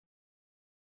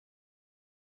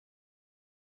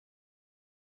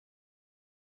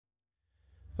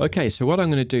Okay, so what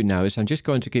I'm going to do now is I'm just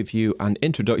going to give you an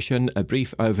introduction, a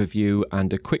brief overview,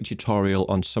 and a quick tutorial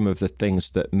on some of the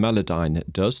things that Melodyne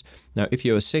does. Now, if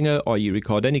you're a singer or you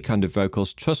record any kind of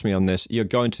vocals, trust me on this, you're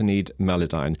going to need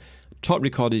Melodyne. Top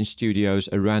recording studios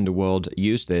around the world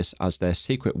use this as their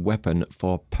secret weapon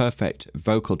for perfect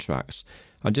vocal tracks.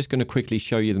 I'm just going to quickly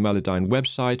show you the Melodyne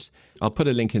website. I'll put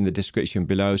a link in the description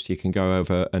below so you can go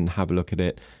over and have a look at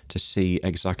it to see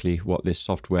exactly what this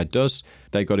software does.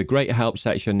 They've got a great help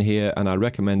section here, and I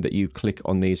recommend that you click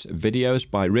on these videos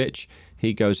by Rich.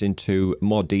 He goes into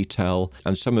more detail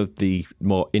and some of the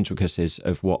more intricacies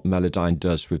of what Melodyne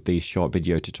does with these short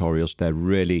video tutorials. They're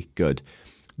really good.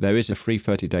 There is a free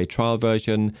 30-day trial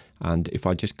version, and if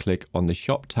I just click on the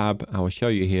shop tab, I will show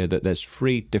you here that there's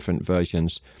 3 different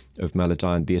versions of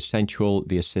Melodyne: the Essential,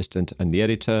 the Assistant, and the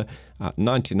Editor at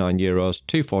 €99,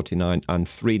 €249, and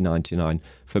 €399.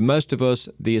 For most of us,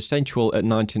 the Essential at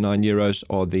 €99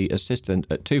 or the Assistant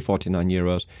at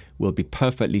 €249 will be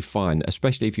perfectly fine,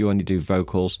 especially if you only do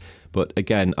vocals. But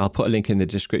again, I'll put a link in the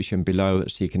description below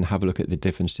so you can have a look at the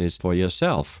differences for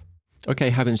yourself.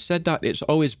 Okay, having said that, it's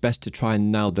always best to try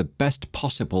and nail the best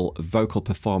possible vocal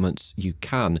performance you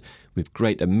can, with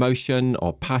great emotion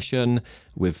or passion,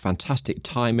 with fantastic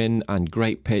timing and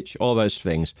great pitch, all those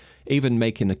things, even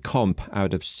making a comp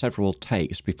out of several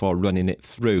takes before running it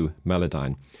through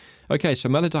Melodyne. Okay, so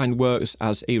Melodyne works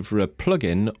as either a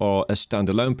plugin or a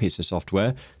standalone piece of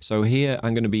software. So here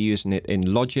I'm going to be using it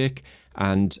in Logic,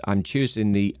 and I'm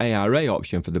choosing the ARA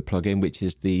option for the plugin, which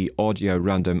is the Audio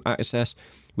Random Access,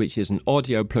 which is an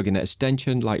audio plugin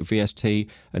extension like VST,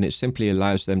 and it simply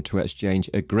allows them to exchange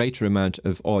a greater amount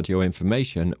of audio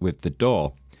information with the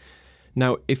DAW.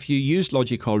 Now, if you use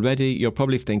Logic already, you're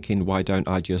probably thinking, why don't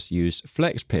I just use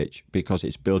Flex Pitch? Because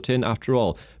it's built in after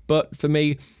all. But for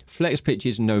me, Flex Pitch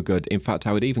is no good. In fact,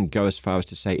 I would even go as far as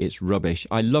to say it's rubbish.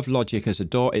 I love Logic as a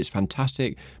DAW, it's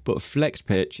fantastic, but Flex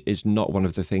Pitch is not one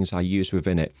of the things I use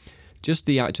within it. Just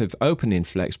the act of opening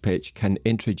Flex Pitch can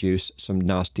introduce some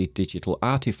nasty digital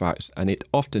artifacts, and it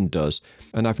often does.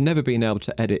 And I've never been able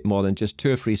to edit more than just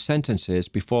 2 or 3 sentences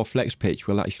before Flex Pitch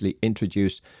will actually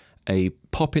introduce a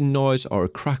popping noise or a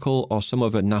crackle or some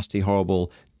other nasty,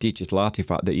 horrible digital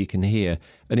artifact that you can hear.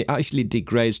 And it actually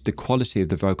degrades the quality of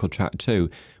the vocal track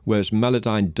too, whereas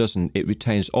Melodyne doesn't. It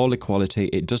retains all the quality,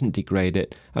 it doesn't degrade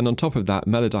it, and on top of that,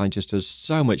 Melodyne just does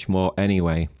so much more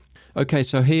anyway. Okay,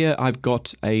 so here I've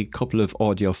got a couple of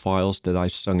audio files that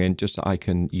I've sung in just so I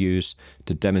can use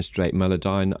to demonstrate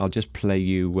Melodyne. I'll just play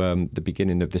you the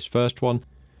beginning of this first one.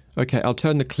 Okay, I'll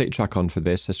turn the click track on for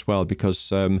this as well,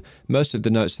 because most of the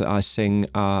notes that I sing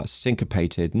are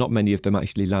syncopated. Not many of them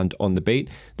actually land on the beat.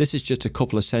 This is just a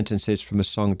couple of sentences from a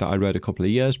song that I wrote a couple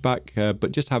of years back,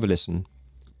 but just have a listen.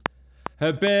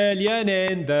 $1 billion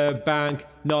in the bank,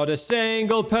 not a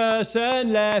single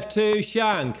person left to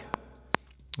shank.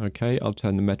 Okay, I'll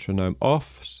turn the metronome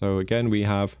off. So again, we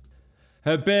have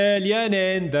 $1 billion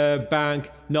in the bank,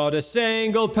 not a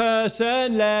single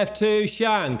person left to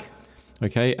shank.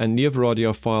 Okay, and the other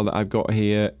audio file that I've got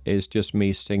here is just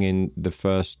me singing the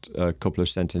first couple of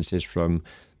sentences from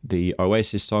the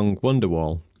Oasis song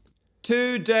Wonderwall.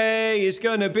 Today is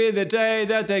gonna be the day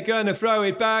that they're gonna throw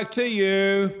it back to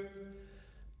you.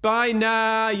 By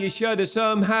now you should have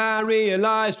somehow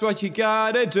realized what you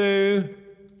gotta do.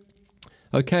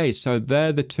 Okay, so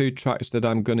they're the 2 tracks that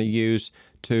I'm going to use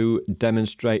to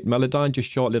demonstrate Melodyne, just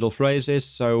short little phrases.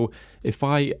 So if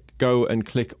I go and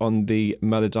click on the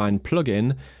Melodyne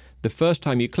plugin, the first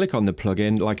time you click on the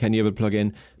plugin, like any other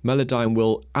plugin, Melodyne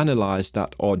will analyze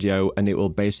that audio and it will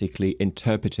basically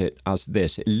interpret it as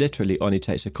this. It literally only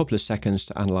takes a couple of seconds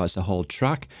to analyze the whole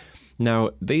track.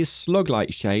 Now, these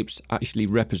slug-like shapes actually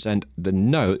represent the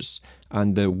notes,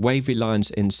 and the wavy lines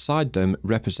inside them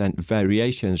represent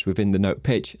variations within the note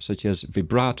pitch, such as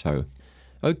vibrato.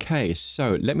 Okay,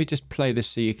 so let me just play this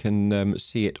so you can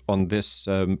see it on this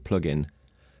plugin.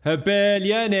 $1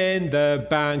 billion in the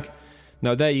bank.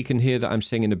 Now there you can hear that I'm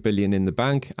singing $1 billion in the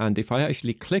bank, and if I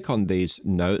actually click on these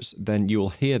notes, then you'll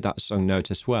hear that sung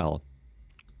note as well.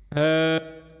 $1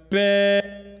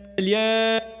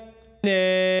 billion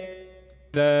in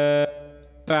the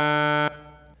bank.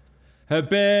 $1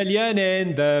 billion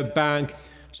in the bank.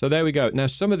 So there we go. Now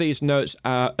some of these notes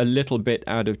are a little bit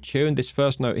out of tune. This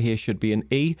first note here should be an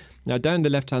E. Now down the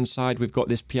left hand side we've got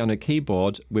this piano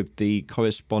keyboard with the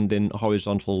corresponding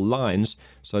horizontal lines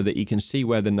so that you can see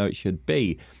where the note should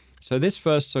be. So this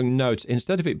first sung note,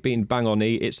 instead of it being bang on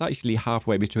E, it's actually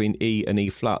halfway between E and E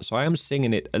flat. So I am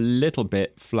singing it a little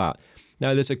bit flat.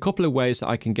 Now there's a couple of ways that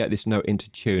I can get this note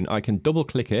into tune. I can double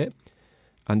click it,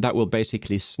 and that will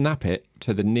basically snap it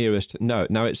to the nearest note.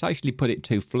 Now it's actually put it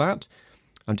too flat,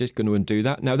 I'm just going to undo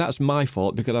that. Now, that's my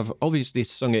fault because I've obviously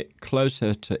sung it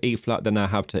closer to E flat than I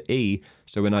have to E.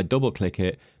 So when I double click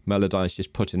it, Melodyne's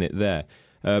just putting it there.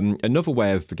 Another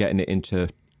way of getting it into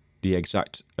the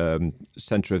exact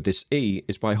center of this E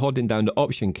is by holding down the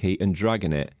Option key and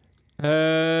dragging it.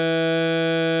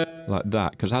 Like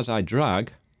that. Because as I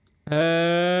drag...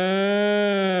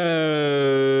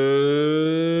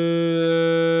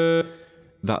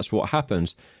 that's what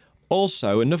happens.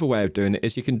 Also, another way of doing it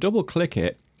is you can double click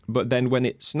it, but then when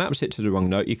it snaps it to the wrong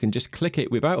note, you can just click it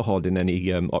without holding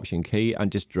any Option key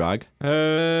and just drag.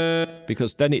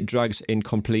 Because then it drags in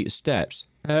complete steps.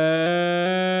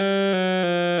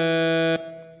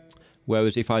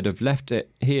 Whereas if I'd have left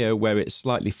it here where it's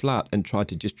slightly flat and tried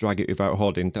to just drag it without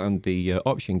holding down the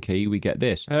Option key, we get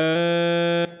this.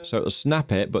 So it'll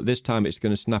snap it, but this time it's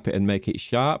going to snap it and make it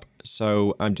sharp.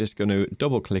 So I'm just going to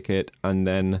double click it and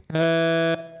then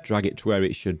drag it to where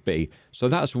it should be. So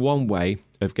that's one way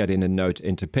of getting a note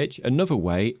into pitch. Another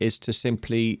way is to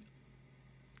simply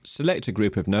select a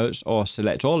group of notes or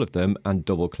select all of them and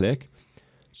double click.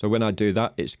 So when I do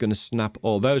that, it's going to snap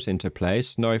all those into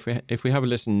place. Now, if we have a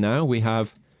listen now, we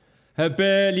have $1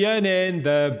 billion in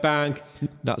the bank.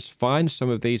 That's fine. Some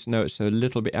of these notes are a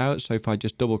little bit out. So if I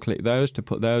just double click those to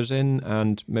put those in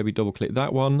and maybe double click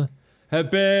that one.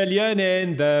 $1 billion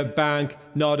in the bank.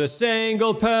 Not a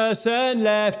single person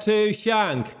left to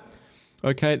shank.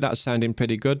 Okay, that's sounding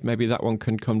pretty good. Maybe that one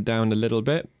can come down a little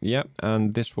bit. Yep,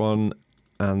 and this one,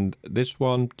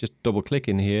 just double click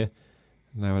in here.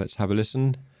 Now let's have a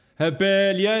listen. $1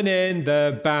 billion in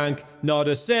the bank, not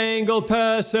a single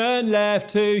person left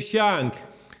to shank.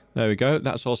 There we go,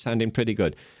 that's all sounding pretty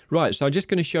good. Right, so I'm just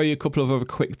going to show you a couple of other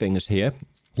quick things here.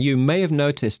 You may have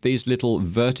noticed these little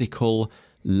vertical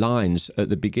lines at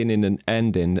the beginning and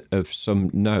ending of some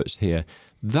notes here.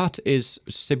 That is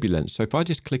sibilance. So if I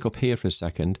just click up here for a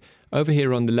second, over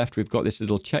here on the left we've got this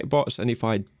little checkbox, and if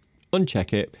I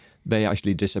uncheck it, they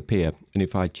actually disappear. And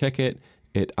if I check it,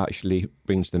 it actually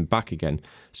brings them back again.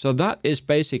 So that is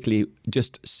basically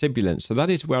just sibilance. So that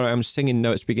is where I'm singing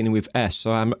notes beginning with S.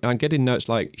 So I'm getting notes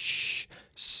like sh,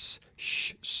 s,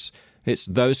 sh, s. It's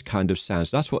those kind of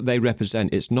sounds. That's what they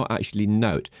represent. It's not actually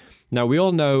note. Now, we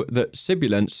all know that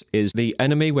sibilance is the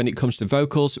enemy when it comes to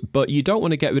vocals, but you don't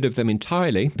want to get rid of them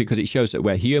entirely because it shows that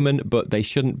we're human, but they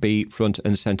shouldn't be front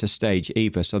and center stage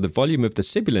either. So the volume of the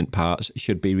sibilant parts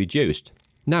should be reduced.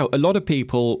 Now, a lot of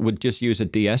people would just use a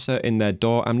de-esser in their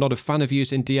DAW. I'm not a fan of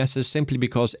using de-essers simply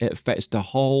because it affects the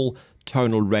whole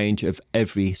tonal range of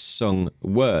every sung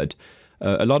word.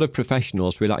 A lot of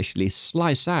professionals will actually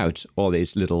slice out all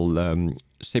these little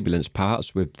sibilance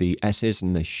parts with the S's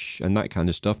and the sh and that kind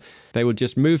of stuff. They will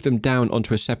just move them down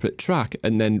onto a separate track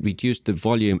and then reduce the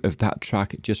volume of that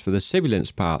track just for the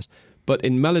sibilance parts. But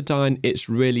in Melodyne, it's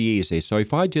really easy. So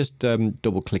if I just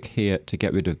double click here to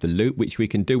get rid of the loop, which we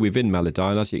can do within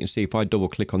Melodyne, as you can see, if I double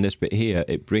click on this bit here,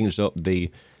 it brings up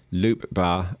the loop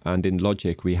bar, and in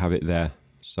Logic, we have it there.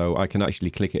 So I can actually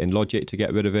click it in Logic to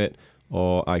get rid of it,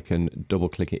 or I can double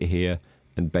click it here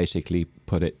and basically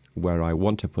put it where I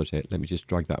want to put it. Let me just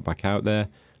drag that back out there,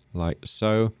 like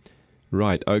so.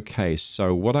 Right, okay,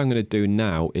 so what I'm going to do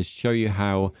now is show you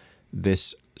how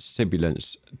this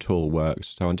sibilance tool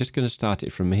works. So I'm just going to start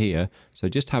it from here. So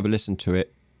just have a listen to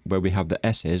it where we have the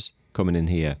S's coming in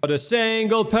here. Not a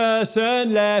single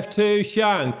person left to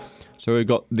shank. So we've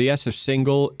got the S of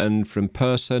single and from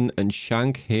person and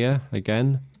shank here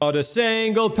again. Not a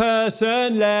single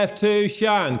person left to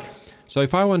shank. So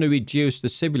if I want to reduce the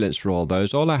sibilance for all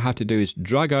those, all I have to do is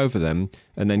drag over them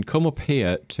and then come up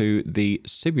here to the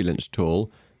sibilance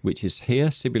tool, which is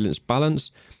here, sibilance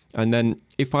balance. And then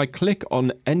if I click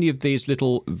on any of these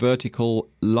little vertical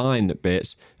line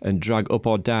bits and drag up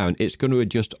or down, it's going to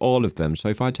adjust all of them. So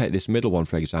if I take this middle one,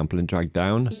 for example, and drag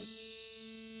down,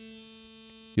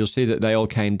 you'll see that they all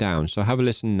came down. So have a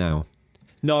listen now.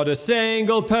 Not a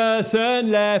single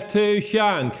person left to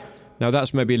shank. Now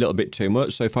that's maybe a little bit too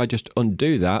much. So if I just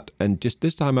undo that, and just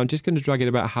this time I'm just going to drag it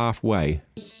about halfway.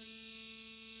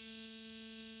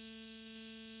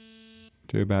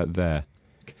 To about there.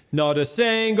 Not a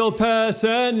single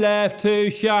person left to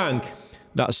shank.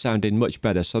 That's sounding much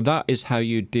better. So that is how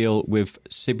you deal with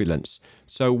sibilance.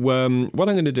 So what I'm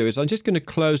going to do is I'm just going to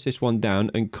close this one down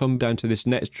and come down to this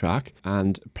next track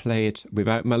and play it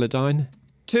without Melodyne.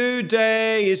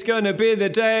 Today is going to be the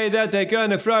day that they're going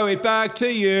to throw it back to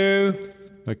you.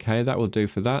 Okay, that will do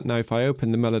for that. Now if I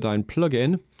open the Melodyne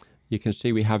plugin, you can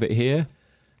see we have it here.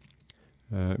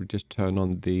 Just turn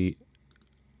on this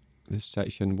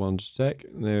section one sec.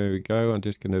 There we go. I'm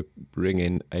just going to bring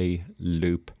in a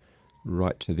loop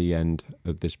right to the end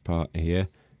of this part here.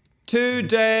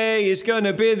 Today is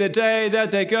gonna be the day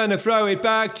that they're gonna throw it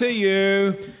back to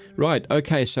you. Right,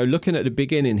 okay, so looking at the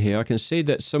beginning here, I can see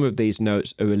that some of these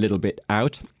notes are a little bit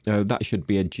out. That should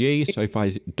be a G, so if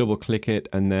I double click it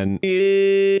and then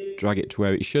drag it to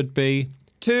where it should be.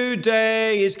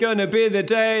 Today is gonna be the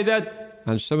day that...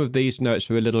 And some of these notes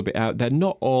are a little bit out. They're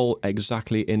not all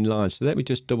exactly in line, so let me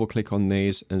just double click on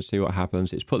these and see what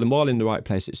happens. It's put them all in the right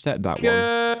place. It's set that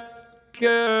one.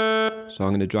 So I'm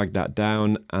going to drag that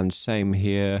down, and same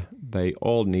here. They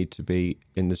all need to be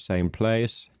in the same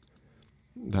place.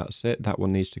 That's it. That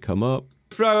one needs to come up.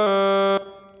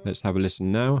 Let's have a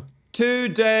listen now.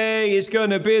 Today is going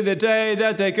to be the day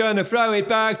that they're going to throw it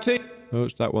back to...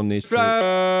 Oops, that one needs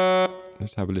to...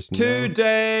 Let's have a listen now.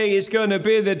 Today is going to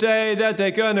be the day that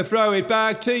they're going to throw it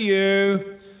back to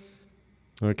you.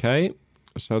 Okay.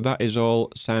 So that is all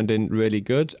sounding really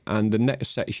good. And the next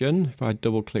section, if I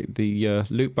double click the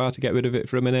loop bar to get rid of it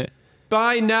for a minute.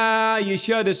 By now you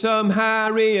should have somehow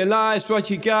realised what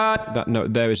you got. That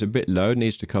note there is a bit low,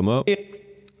 needs to come up.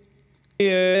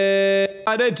 Yeah,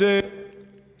 I do.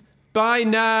 By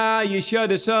now you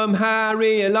should have somehow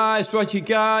realised what you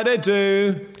gotta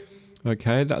do.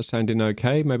 Okay, that's sounding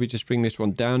okay. Maybe just bring this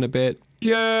one down a bit.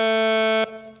 Yeah.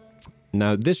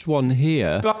 Now this one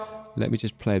here... Let me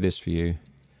just play this for you.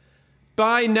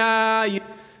 By now you...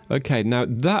 Okay, now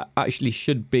that actually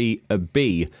should be a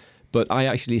B, but I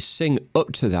actually sing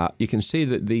up to that. You can see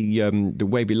that the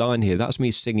wavy line here, that's me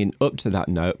singing up to that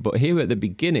note. But here at the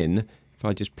beginning, if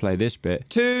I just play this bit...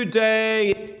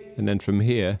 Today... And then from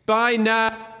here... By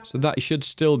now... So that should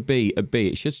still be a B.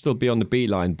 It should still be on the B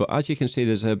line. But as you can see,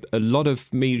 there's a lot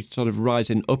of me sort of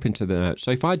rising up into the note.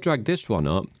 So if I drag this one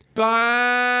up...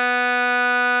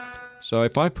 So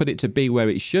if I put it to B where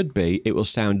it should be, it will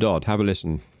sound odd. Have a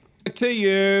listen. To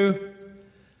you.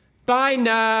 By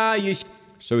now you...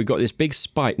 So we've got this big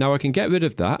spike. Now I can get rid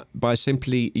of that by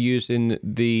simply using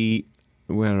the...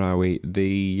 Where are we?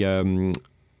 The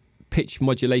pitch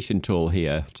modulation tool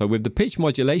here. So with the pitch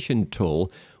modulation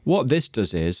tool, what this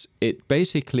does is it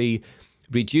basically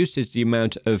reduces the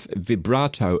amount of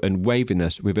vibrato and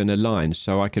waviness within a line.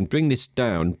 So I can bring this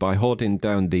down by holding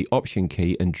down the Option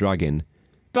key and dragging.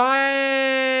 Bye.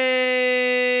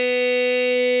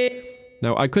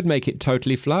 Now I could make it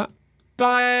totally flat.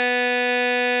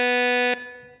 Bye.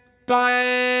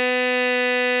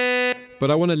 Bye.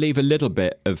 But I want to leave a little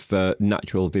bit of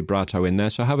natural vibrato in there,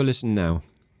 so have a listen now.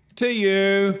 To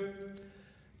you.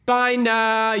 By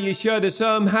now you should have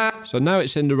somehow... So now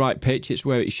it's in the right pitch, it's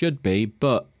where it should be,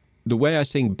 but the way I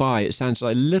sing by, it sounds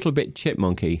like a little bit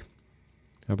chipmunky.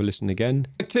 Have a listen again.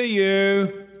 To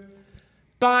you.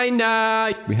 By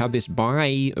now. We have this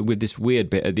by with this weird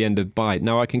bit at the end of by.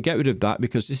 Now I can get rid of that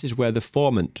because this is where the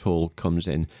formant tool comes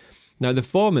in. Now the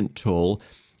formant tool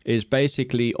is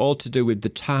basically all to do with the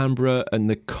timbre and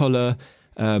the colour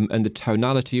and the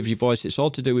tonality of your voice. It's all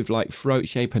to do with like throat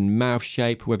shape and mouth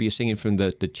shape, whether you're singing from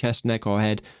the chest, neck or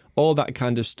head, all that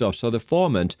kind of stuff. So the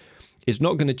formant is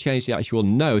not going to change the actual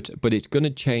note, but it's going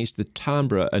to change the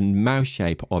timbre and mouth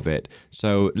shape of it.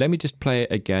 So let me just play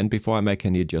it again before I make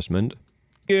any adjustment.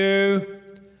 You.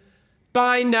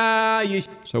 By now you...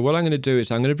 So what I'm going to do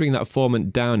is I'm going to bring that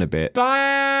formant down a bit. To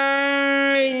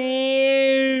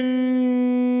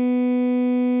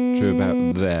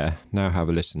about there. Now have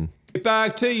a listen.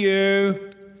 Back to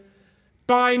you.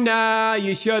 By now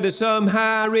you should have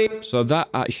somehow... So that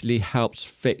actually helps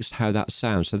fix how that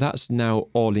sounds. So that's now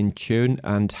all in tune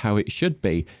and how it should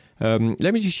be.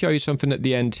 Let me just show you something at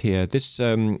the end here. This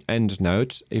end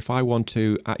note, if I want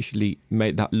to actually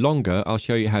make that longer, I'll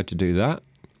show you how to do that.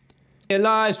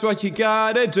 Realize what you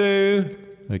gotta do.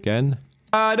 Again.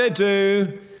 Gotta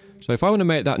do. So if I want to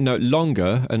make that note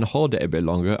longer and hold it a bit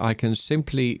longer, I can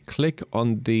simply click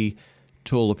on the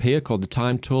tool up here called the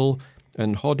time tool,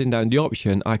 and holding down the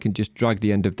option, I can just drag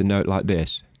the end of the note like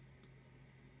this.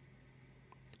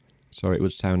 So it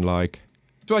would sound like...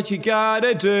 That's what you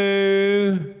gotta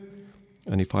do.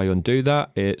 And if I undo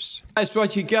that, it's... That's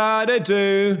what you gotta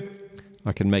do.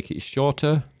 I can make it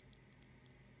shorter.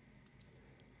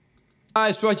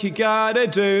 That's what you gotta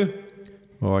do.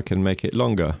 Or I can make it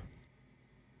longer.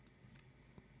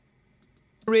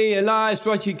 Realize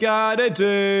what you gotta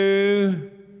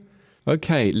do.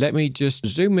 Okay, let me just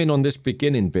zoom in on this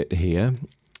beginning bit here.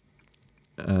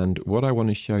 And what I want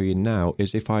to show you now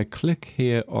is if I click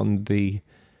here on the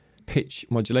pitch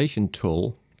modulation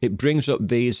tool, it brings up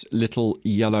these little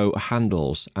yellow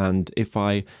handles. And if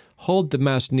I hold the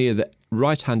mouse near the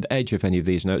right-hand edge of any of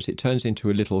these notes, it turns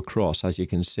into a little cross, as you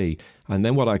can see. And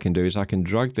then what I can do is I can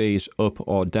drag these up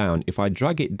or down. If I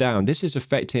drag it down, this is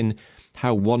affecting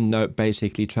how one note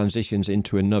basically transitions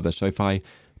into another. So if I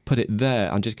put it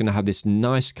there, I'm just going to have this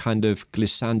nice kind of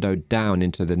glissando down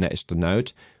into the next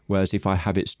note. Whereas if I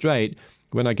have it straight,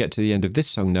 when I get to the end of this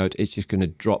sung note, it's just going to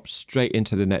drop straight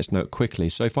into the next note quickly.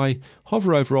 So if I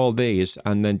hover over all these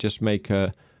and then just make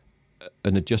an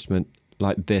adjustment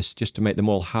like this, just to make them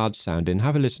all hard sounding,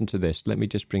 have a listen to this. Let me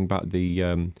just bring back the...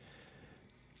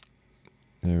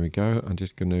 there we go. I'm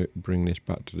just going to bring this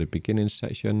back to the beginning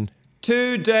section.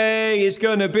 Today is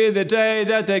going to be the day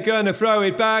that they're going to throw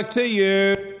it back to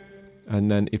you. And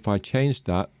then if I change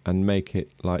that and make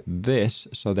it like this,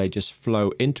 so they just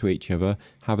flow into each other,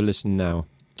 have a listen now.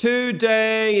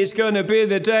 Today is going to be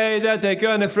the day that they're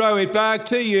going to throw it back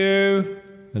to you.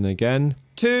 And again.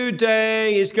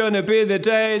 Today is going to be the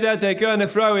day that they're going to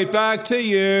throw it back to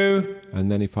you.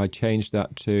 And then if I change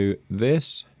that to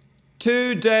this.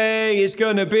 Today is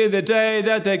going to be the day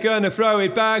that they're going to throw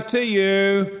it back to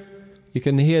you. You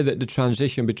can hear that the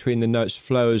transition between the notes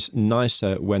flows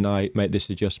nicer when I make this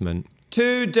adjustment.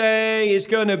 Today is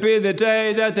going to be the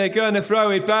day that they're going to throw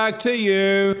it back to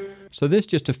you. So this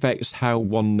just affects how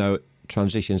one note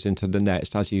transitions into the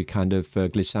next as you kind of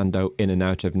glissando in and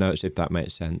out of notes, if that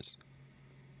makes sense.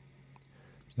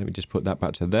 So let me just put that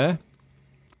back to there.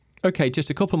 Okay, just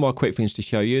a couple more quick things to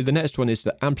show you. The next one is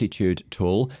the amplitude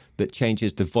tool that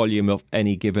changes the volume of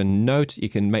any given note. You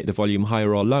can make the volume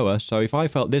higher or lower. So if I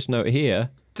felt this note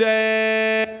here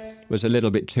was a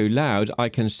little bit too loud, I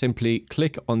can simply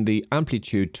click on the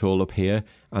amplitude tool up here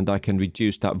and I can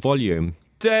reduce that volume.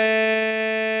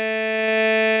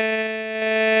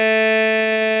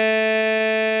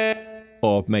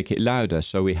 Or make it louder,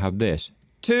 so we have this.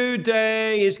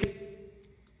 Today is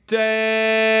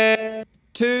day.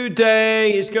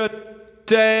 Today is good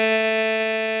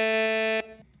day.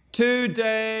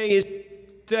 Today is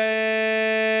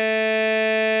day.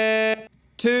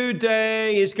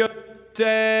 Today is good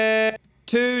day.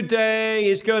 Today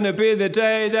is gonna be the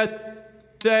day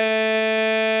that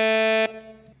day.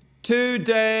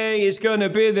 Today is gonna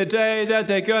be the day that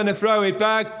they're gonna throw it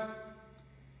back.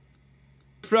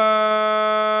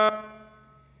 Throw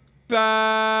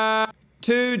back.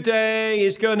 Today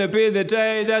is going to be the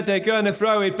day that they're going to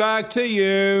throw it back to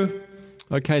you.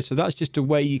 Okay, so that's just a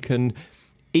way you can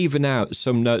even out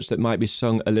some notes that might be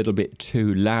sung a little bit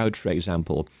too loud, for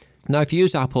example. Now, if you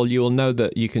use Apple, you will know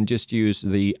that you can just use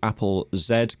the Apple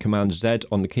Z, Command Z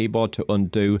on the keyboard to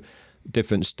undo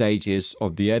different stages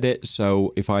of the edit.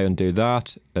 So if I undo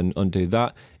that and undo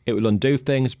that, it will undo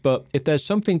things. But if there's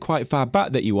something quite far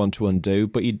back that you want to undo,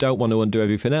 but you don't want to undo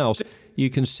everything else, you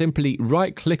can simply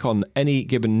right-click on any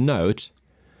given note,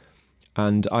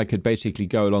 and I could basically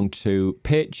go along to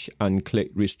pitch and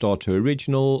click Restore to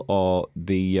Original, or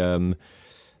the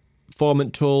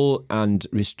Formant tool and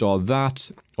restore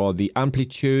that, or the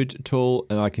Amplitude tool,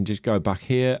 and I can just go back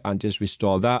here and just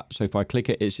restore that. So if I click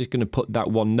it, it's just going to put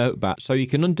that one note back. So you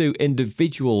can undo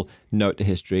individual note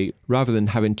history rather than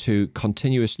having to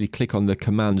continuously click on the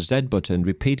Command Z button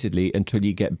repeatedly until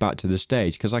you get back to the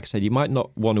stage. Because like I said, you might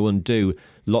not want to undo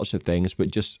lots of things,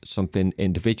 but just something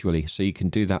individually. So you can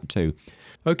do that too.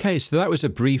 Okay, so that was a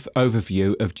brief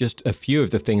overview of just a few of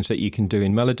the things that you can do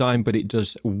in Melodyne, but it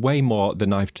does way more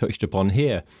than I've touched upon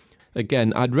here.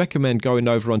 Again, I'd recommend going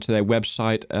over onto their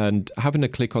website and having a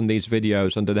click on these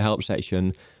videos under the help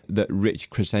section that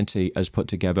Rich Crescenti has put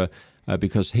together,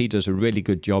 because he does a really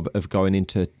good job of going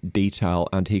into detail,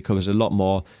 and he covers a lot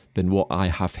more than what I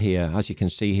have here. As you can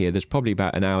see here, there's probably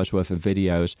about an hour's worth of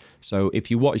videos. So if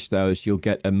you watch those, you'll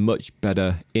get a much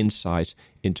better insight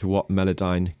into what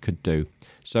Melodyne could do.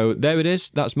 So there it is.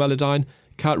 That's Melodyne.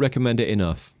 Can't recommend it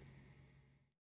enough.